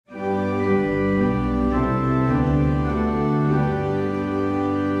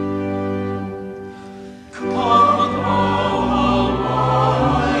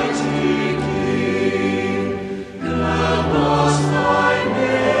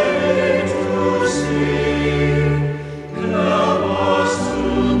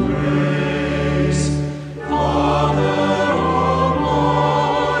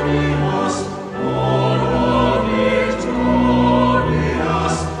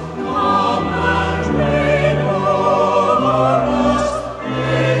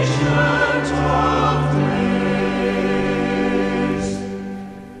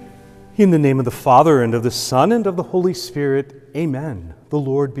In the name of the Father, and of the Son, and of the Holy Spirit, amen. The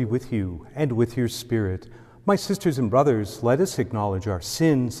Lord be with you, and with your spirit. My sisters and brothers, let us acknowledge our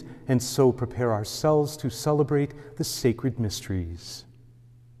sins, and so prepare ourselves to celebrate the sacred mysteries.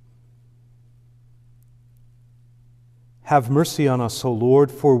 Have mercy on us, O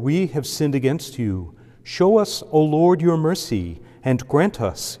Lord, for we have sinned against you. Show us, O Lord, your mercy, and grant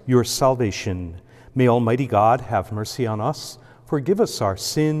us your salvation. May Almighty God have mercy on us, forgive us our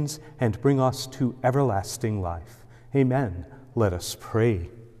sins, and bring us to everlasting life. Amen. Let us pray.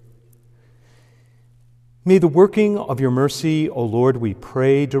 May the working of your mercy, O Lord, we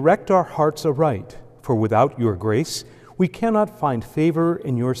pray, direct our hearts aright, for without your grace we cannot find favor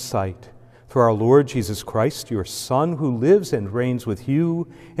in your sight. Through our Lord Jesus Christ, your Son, who lives and reigns with you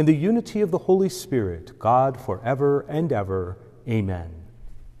in the unity of the Holy Spirit, God, forever and ever. Amen.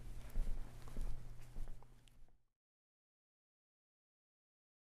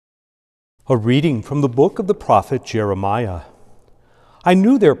 A reading from the book of the prophet Jeremiah. I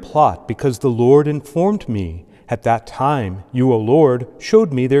knew their plot because the Lord informed me. At that time, you, O Lord,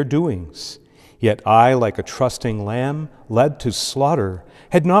 showed me their doings. Yet I, like a trusting lamb led to slaughter,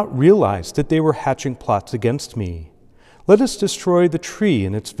 had not realized that they were hatching plots against me. Let us destroy the tree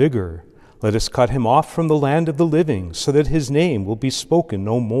in its vigor. Let us cut him off from the land of the living, so that his name will be spoken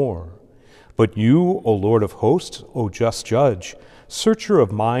no more. But you, O Lord of hosts, O just judge, searcher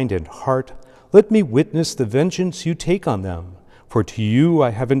of mind and heart, let me witness the vengeance you take on them, for to you I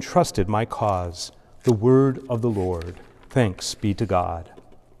have entrusted my cause. The word of the Lord. Thanks be to God.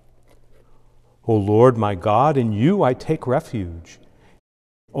 O Lord my God, in you I take refuge.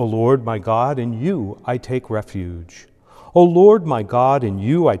 O Lord my God, in you I take refuge. O Lord my God, in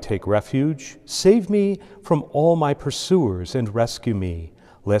you I take refuge. Save me from all my pursuers and rescue me,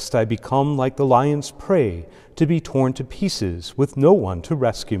 lest I become like the lion's prey, to be torn to pieces with no one to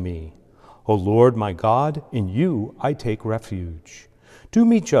rescue me. O Lord my God, in you I take refuge. Do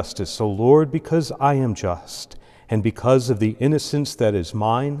me justice, O Lord, because I am just, and because of the innocence that is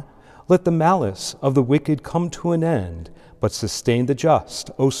mine. Let the malice of the wicked come to an end, but sustain the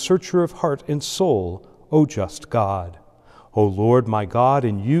just, O searcher of heart and soul, O just God. O Lord my God,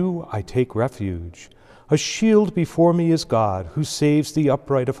 in you I take refuge. A shield before me is God, who saves the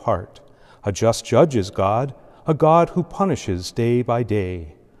upright of heart. A just judge is God, a God who punishes day by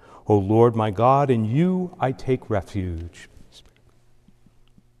day. O Lord my God, in you I take refuge.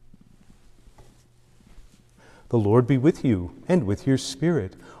 The Lord be with you, and with your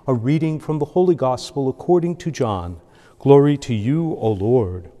spirit. A reading from the Holy Gospel according to John. Glory to you, O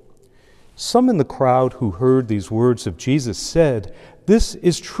Lord. Some in the crowd who heard these words of Jesus said, "This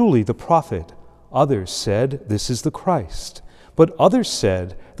is truly the prophet." Others said, "This is the Christ." But others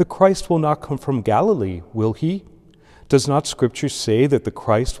said, "The Christ will not come from Galilee, will he? Does not Scripture say that the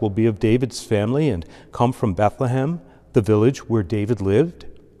Christ will be of David's family and come from Bethlehem, the village where David lived?"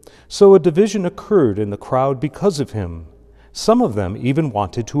 So a division occurred in the crowd because of him. Some of them even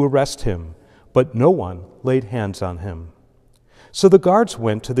wanted to arrest him, but no one laid hands on him. So the guards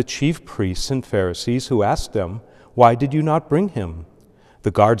went to the chief priests and Pharisees, who asked them, "Why did you not bring him?"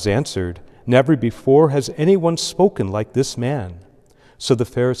 The guards answered, "Never before has anyone spoken like this man." So the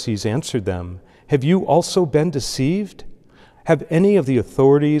Pharisees answered them, "Have you also been deceived? Have any of the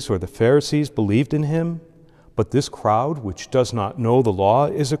authorities or the Pharisees believed in him? But this crowd, which does not know the law,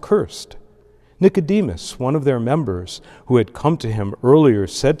 is accursed." Nicodemus, one of their members, who had come to him earlier,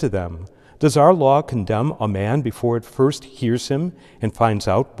 said to them, "Does our law condemn a man before it first hears him and finds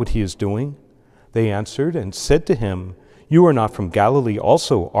out what he is doing?" They answered and said to him, "You are not from Galilee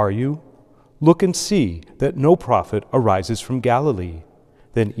also, are you? Look and see that no prophet arises from Galilee."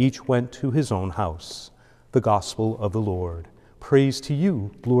 Then each went to his own house. The Gospel of the Lord. Praise to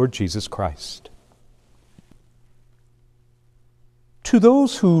you, Lord Jesus Christ. To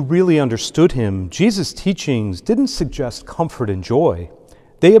those who really understood him, Jesus' teachings didn't suggest comfort and joy.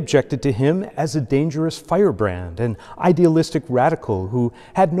 They objected to him as a dangerous firebrand, an idealistic radical who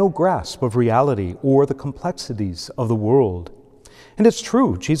had no grasp of reality or the complexities of the world. And it's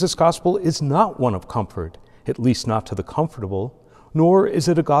true, Jesus' gospel is not one of comfort, at least not to the comfortable, nor is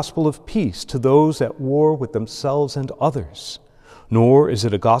it a gospel of peace to those at war with themselves and others, nor is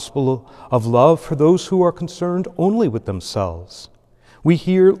it a gospel of love for those who are concerned only with themselves. We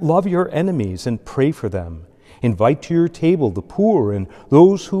hear, "Love your enemies and pray for them. Invite to your table the poor and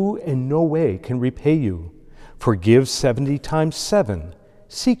those who in no way can repay you. Forgive 70 times 7.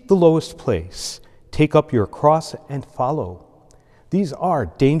 Seek the lowest place. Take up your cross and follow." These are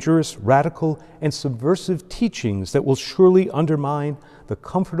dangerous, radical, and subversive teachings that will surely undermine the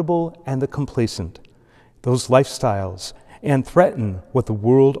comfortable and the complacent. Those lifestyles and threaten what the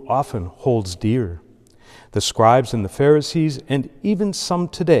world often holds dear. The scribes and the Pharisees, and even some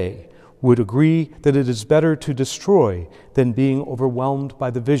today, would agree that it is better to destroy than being overwhelmed by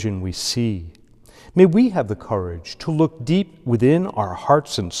the vision we see. May we have the courage to look deep within our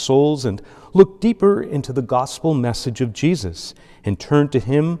hearts and souls and look deeper into the gospel message of Jesus and turn to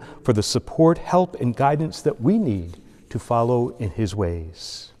Him for the support, help, and guidance that we need to follow in His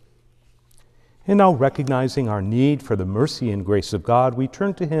ways. And now, recognizing our need for the mercy and grace of God, we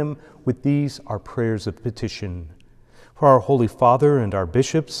turn to Him with these, our prayers of petition. For our Holy Father and our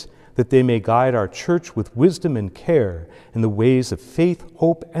bishops, that they may guide our church with wisdom and care in the ways of faith,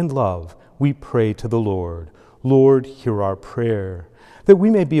 hope, and love, we pray to the Lord. Lord, hear our prayer. That we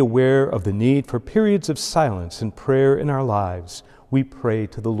may be aware of the need for periods of silence and prayer in our lives, we pray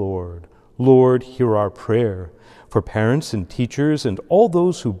to the Lord. Lord, hear our prayer. For parents and teachers and all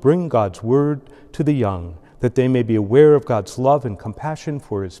those who bring God's word to the young, that they may be aware of God's love and compassion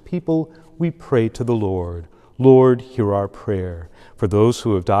for His people, we pray to the Lord. Lord, hear our prayer. For those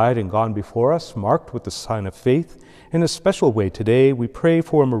who have died and gone before us, marked with the sign of faith, in a special way today, we pray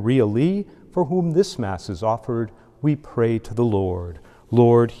for Maria Lee, for whom this Mass is offered. We pray to the Lord.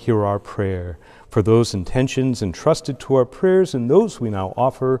 Lord, hear our prayer. For those intentions entrusted to our prayers and those we now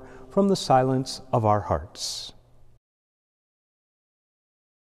offer from the silence of our hearts.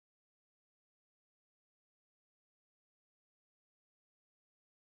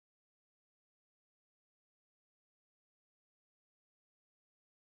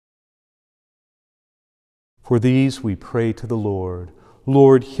 For these we pray to the Lord.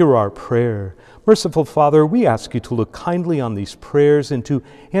 Lord, hear our prayer. Merciful Father, we ask you to look kindly on these prayers and to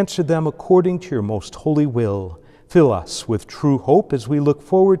answer them according to your most holy will. Fill us with true hope as we look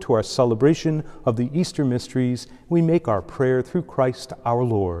forward to our celebration of the Easter mysteries. We make our prayer through Christ our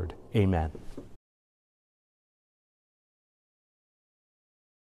Lord. Amen.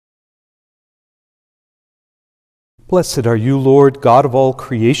 Blessed are you, Lord, God of all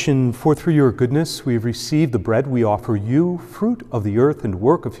creation, for through your goodness we have received the bread we offer you, fruit of the earth and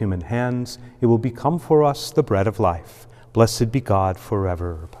work of human hands. It will become for us the bread of life. Blessed be God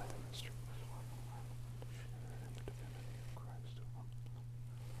forever.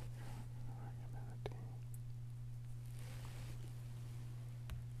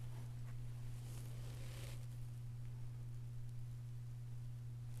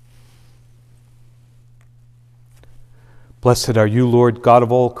 Blessed are you, Lord, God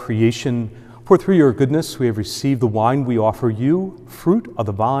of all creation, for through your goodness we have received the wine we offer you, fruit of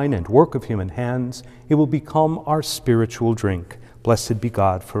the vine and work of human hands. It will become our spiritual drink. Blessed be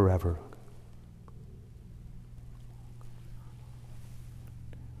God forever.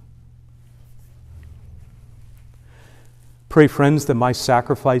 Pray, friends, that my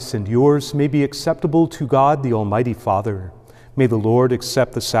sacrifice and yours may be acceptable to God, the Almighty Father. May the Lord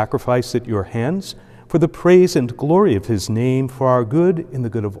accept the sacrifice at your hands, for the praise and glory of his name, for our good and the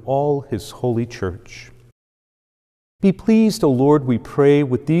good of all his holy church. Be pleased, O Lord, we pray,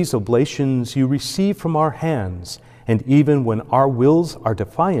 with these oblations you receive from our hands, and even when our wills are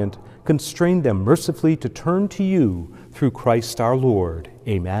defiant, constrain them mercifully to turn to you through Christ our Lord.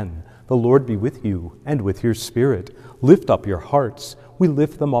 Amen. The Lord be with you and with your spirit. Lift up your hearts. We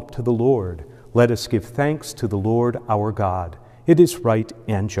lift them up to the Lord. Let us give thanks to the Lord our God. It is right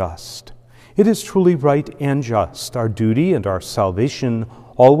and just. It is truly right and just, our duty and our salvation,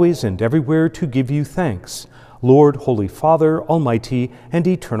 always and everywhere to give you thanks, Lord, Holy Father, Almighty and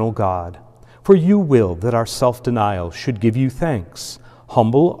eternal God. For you will that our self-denial should give you thanks,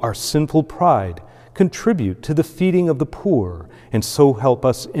 humble our sinful pride, contribute to the feeding of the poor, and so help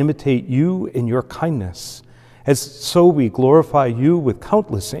us imitate you in your kindness. As so we glorify you with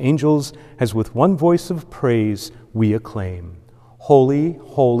countless angels, as with one voice of praise we acclaim. Holy,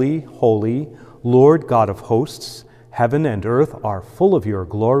 holy, holy, Lord God of hosts, heaven and earth are full of your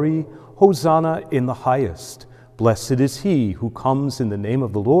glory. Hosanna in the highest. Blessed is he who comes in the name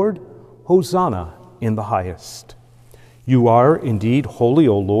of the Lord. Hosanna in the highest. You are indeed holy,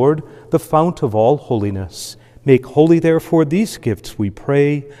 O Lord, the fount of all holiness. Make holy, therefore, these gifts, we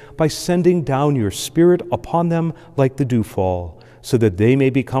pray, by sending down your Spirit upon them like the dewfall, so that they may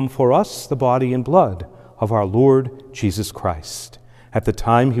become for us the body and blood of our Lord Jesus Christ. At the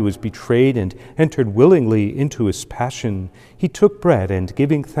time he was betrayed and entered willingly into his passion, he took bread and,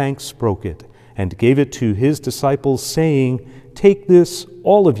 giving thanks, broke it, and gave it to his disciples, saying, "Take this,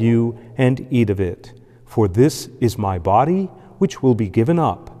 all of you, and eat of it, for this is my body, which will be given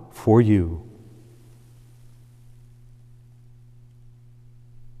up for you."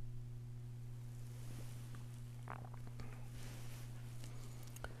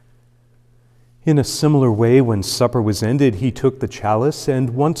 In a similar way, when supper was ended, he took the chalice,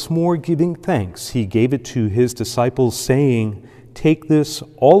 and once more giving thanks, he gave it to his disciples, saying, "Take this,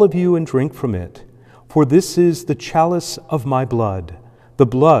 all of you, and drink from it, for this is the chalice of my blood, the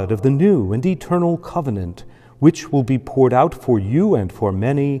blood of the new and eternal covenant, which will be poured out for you and for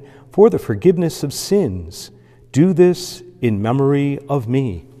many for the forgiveness of sins. Do this in memory of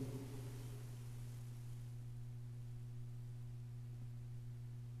me."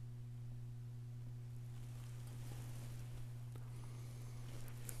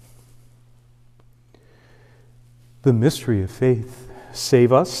 The mystery of faith.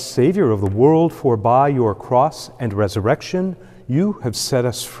 Save us, Savior of the world, for by your cross and resurrection you have set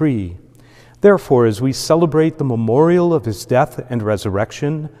us free. Therefore, as we celebrate the memorial of his death and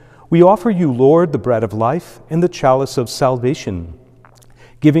resurrection, we offer you, Lord, the bread of life and the chalice of salvation,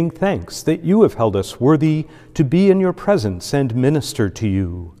 giving thanks that you have held us worthy to be in your presence and minister to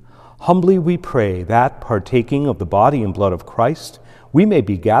you. Humbly we pray that, partaking of the body and blood of Christ, we may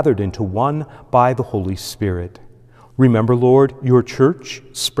be gathered into one by the Holy Spirit. Remember, Lord, your church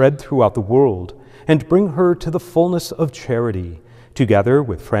spread throughout the world, and bring her to the fullness of charity, together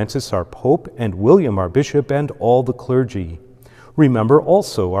with Francis our Pope and William our Bishop and all the clergy. Remember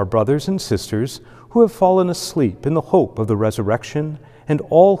also our brothers and sisters who have fallen asleep in the hope of the resurrection, and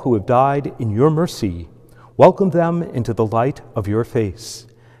all who have died in your mercy. Welcome them into the light of your face.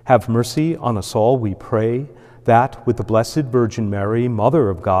 Have mercy on us all, we pray, that with the Blessed Virgin Mary, Mother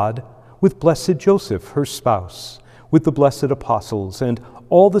of God, with blessed Joseph, her spouse, with the blessed apostles and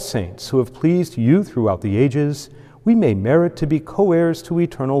all the saints who have pleased you throughout the ages, we may merit to be co-heirs to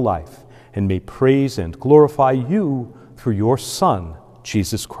eternal life, and may praise and glorify you through your Son,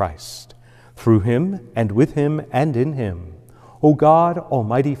 Jesus Christ. Through him, and with him, and in him, O God,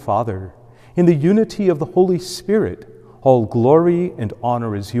 Almighty Father, in the unity of the Holy Spirit, all glory and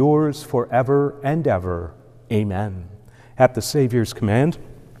honor is yours forever and ever. Amen. At the Savior's command,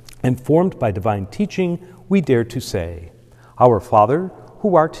 informed by divine teaching, we dare to say, Our Father,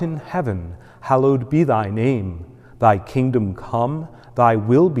 who art in heaven, hallowed be thy name. Thy kingdom come, thy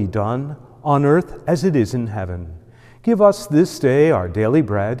will be done, on earth as it is in heaven. Give us this day our daily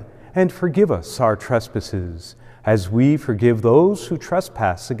bread, and forgive us our trespasses, as we forgive those who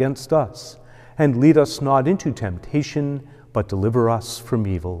trespass against us. And lead us not into temptation, but deliver us from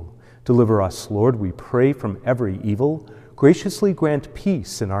evil. Deliver us, Lord, we pray, from every evil. Graciously grant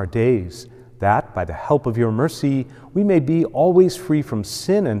peace in our days, that, by the help of your mercy, we may be always free from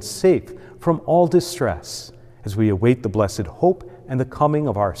sin and safe from all distress, as we await the blessed hope and the coming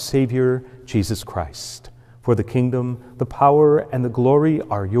of our Savior, Jesus Christ. For the kingdom, the power, and the glory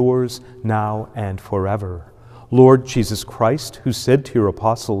are yours, now and forever. Lord Jesus Christ, who said to your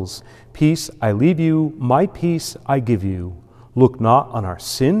apostles, "Peace I leave you, my peace I give you," look not on our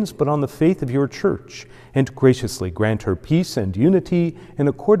sins, but on the faith of your church, and graciously grant her peace and unity in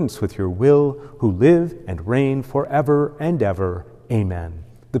accordance with your will, who live and reign forever and ever. Amen.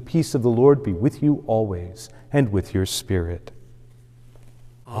 The peace of the Lord be with you always, and with your spirit.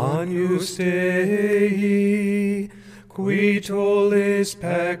 Agnus Dei, qui tollis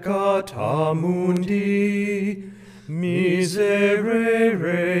peccata mundi, miserere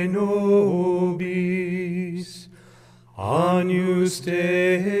nobis. Agnus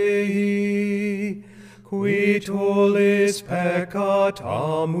Dei, qui tollis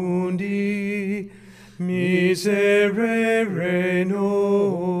peccata mundi, miserere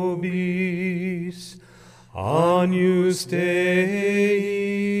nobis. Agnus Dei,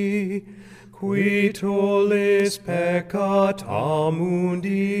 qui tollis peccata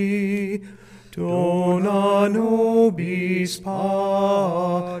mundi, dona nobis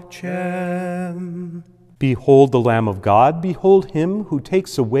pacem. Behold the Lamb of God, behold him who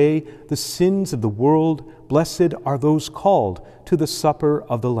takes away the sins of the world. Blessed are those called to the supper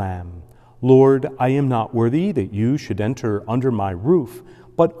of the Lamb. Lord, I am not worthy that you should enter under my roof,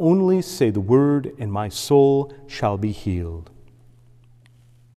 but only say the word, and my soul shall be healed.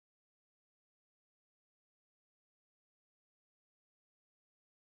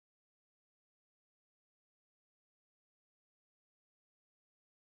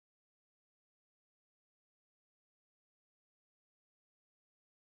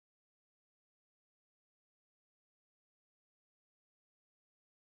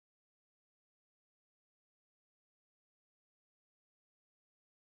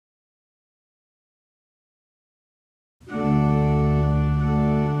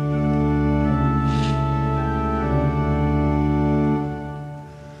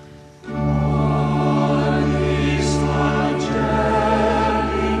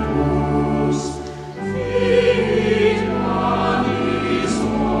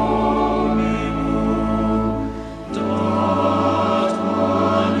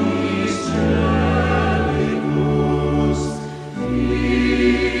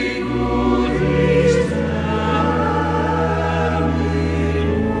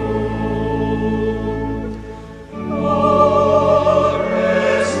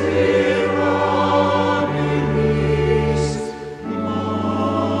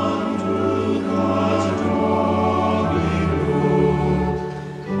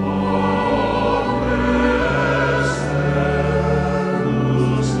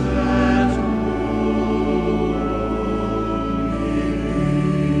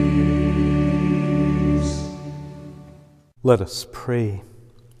 Let us pray.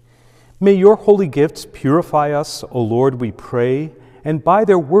 May your holy gifts purify us, O Lord, we pray, and by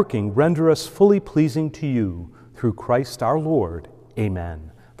their working render us fully pleasing to you, through Christ our Lord.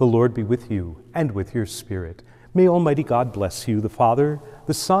 Amen. The Lord be with you and with your spirit. May Almighty God bless you, the Father,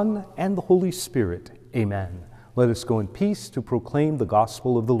 the Son, and the Holy Spirit. Amen. Let us go in peace to proclaim the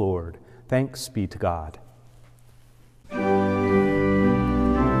gospel of the Lord. Thanks be to God.